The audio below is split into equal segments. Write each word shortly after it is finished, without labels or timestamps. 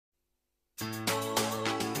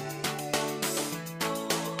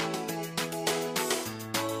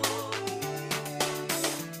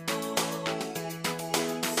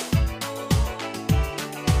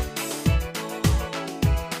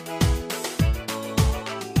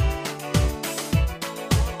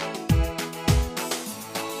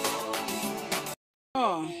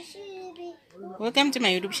Welcome to my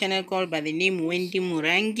YouTube channel called by the name Wendy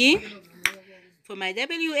Murangi. For my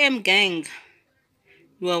WM gang,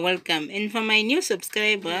 you are welcome. And for my new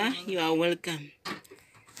subscriber, you are welcome.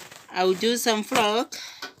 I'll do some vlog.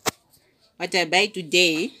 What I buy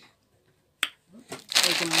today.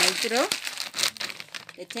 Like a micro.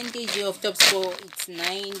 The 10 kg of top score, it's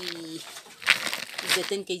 90. It's the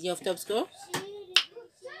 10 kg of top score.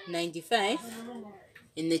 95.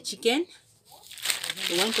 And the chicken.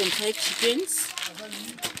 The 1.5 chickens.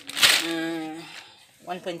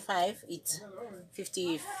 1.5, it's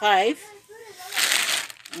 55.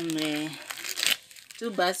 And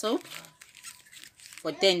 2 bar soap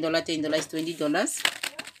for $10, $20.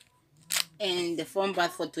 And the foam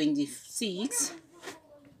bath for 26.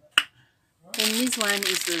 And this one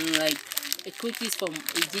is like a cookies from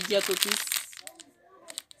a ginger cookies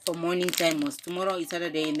for morning time. Tomorrow is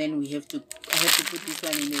Saturday, and then I have to put this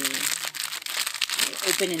one in the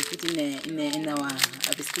open and put in our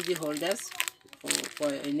biscuit holders for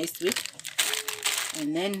next week.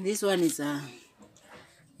 And then this one is a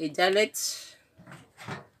Dalet.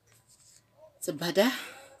 It's a butter.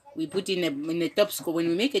 We put in a top score. When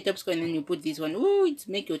we make a top score and then you put this one, oh, it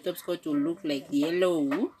make your top score to look like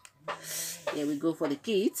yellow. There we go for the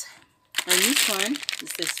kids. And this one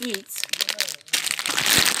is the sweets.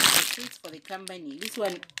 The sweets for the company. This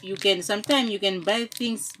one sometimes you can buy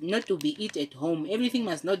things not to be eaten at home. Everything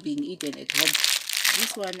must not be eaten at home.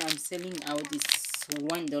 This one I'm selling out is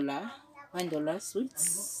 $1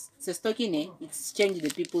 sweets. It's a stocking, eh? It's changed the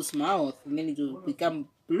people's mouth and then it will become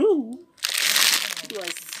blue. It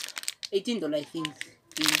was $18, I think,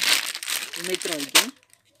 in Metro again.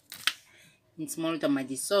 In small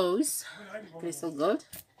tomato sauce, crystal gold,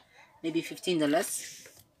 maybe $15.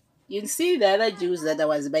 You can see the other juice that I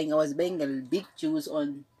was buying a big juice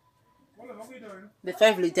on the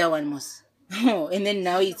 5-liter one most. Oh, and then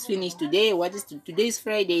now it's finished today. What is today? Is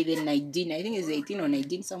Friday, then 19. I think it's 18 or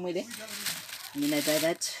 19 somewhere there. And then I buy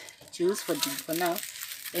that juice for now.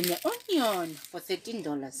 And the onion for $13.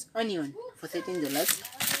 Onion for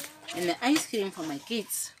 $13. And the ice cream for my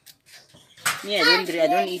kids. Me, I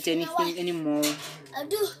don't eat anything anymore.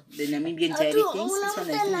 The Namibian dairy things. This one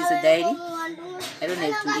I think is a dairy. I don't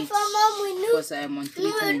have to eat because I am on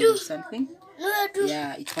treatment or something.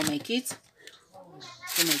 Yeah, it's for my kids.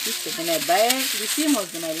 For my kids. So when I buy it, you see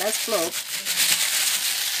most of my last vlog.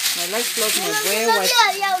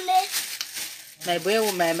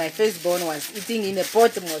 My firstborn was eating in a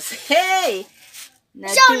pot. Hey! Now I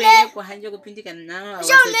was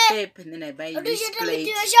a step, and then I buy this plate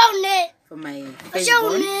for my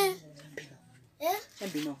firstborn.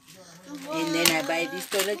 And then I buy this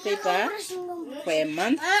toilet paper for a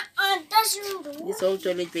month. This whole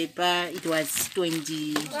toilet paper, it was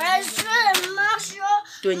 26, I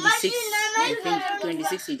think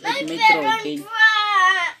 26 at Metro again.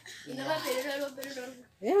 Yeah.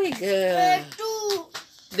 There we go.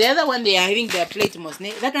 The other one they are having their plate most.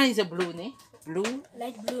 That one is a blue, ne? Blue?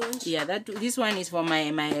 Light blue. Yeah, this one is for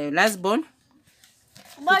my last born.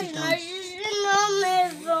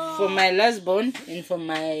 For my last born and for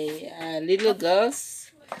my little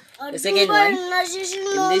girls. The second one.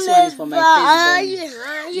 And this one is for my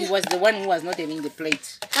firstborn. He was the one who was not having the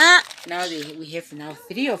plate. Now we have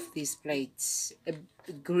 3 of these plates. A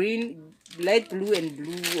green, light blue and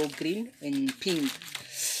blue or green and pink.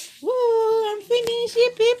 Woo, I'm finished.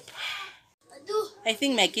 Yip, yip. I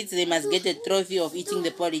think my kids, they must get a trophy of eating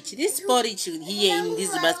the porridge. This porridge here in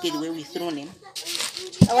this basket where we throw them.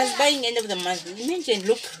 I was buying end of the month. You mentioned,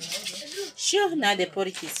 look. Sure, now the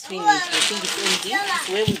porridge is finished. I think it's empty. It's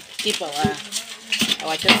where we keep our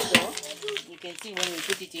top store. You can see when we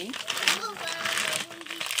put it in.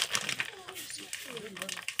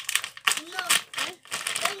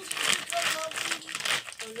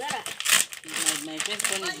 My first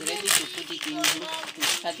one is ready to put it in, to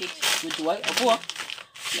pack it with what?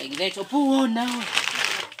 Like that. Oh, now.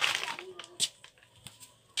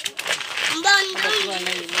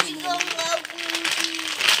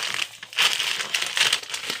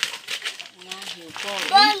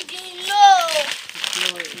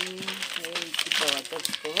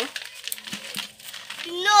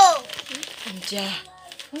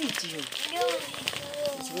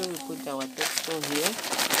 It's where we put our top store here.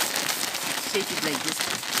 Shake it like this.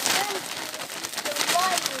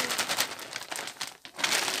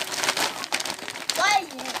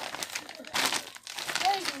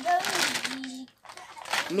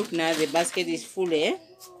 Look now, the basket is full, eh?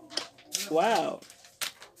 Wow.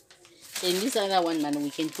 And this other one, man, we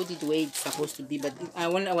can put it where it's supposed to be. But I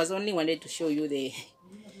was only wanted to show you the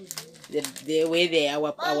way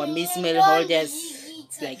our Miss Mail holders.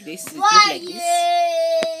 It's like this. It looks like this.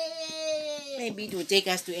 Maybe it will take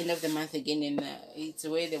us to end of the month again, and it's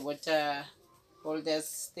where the water holders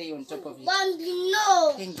stay on top of it.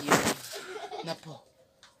 Bambino. Thank you. Napo.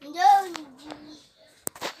 No.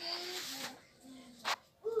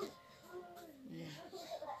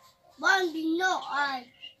 Bambino.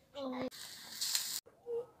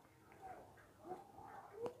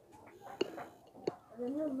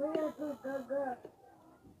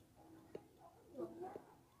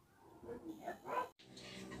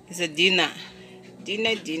 It's a dinner.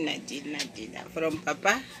 Dinner from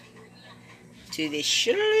Papa to the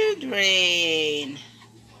children.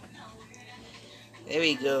 There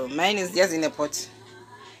we go. Mine is just in a pot.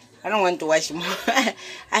 I don't want to wash more.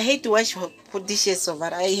 I hate to wash put dishes over.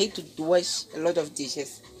 I hate to wash a lot of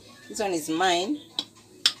dishes. This one is mine,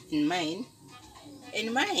 and mine,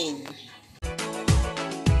 and mine.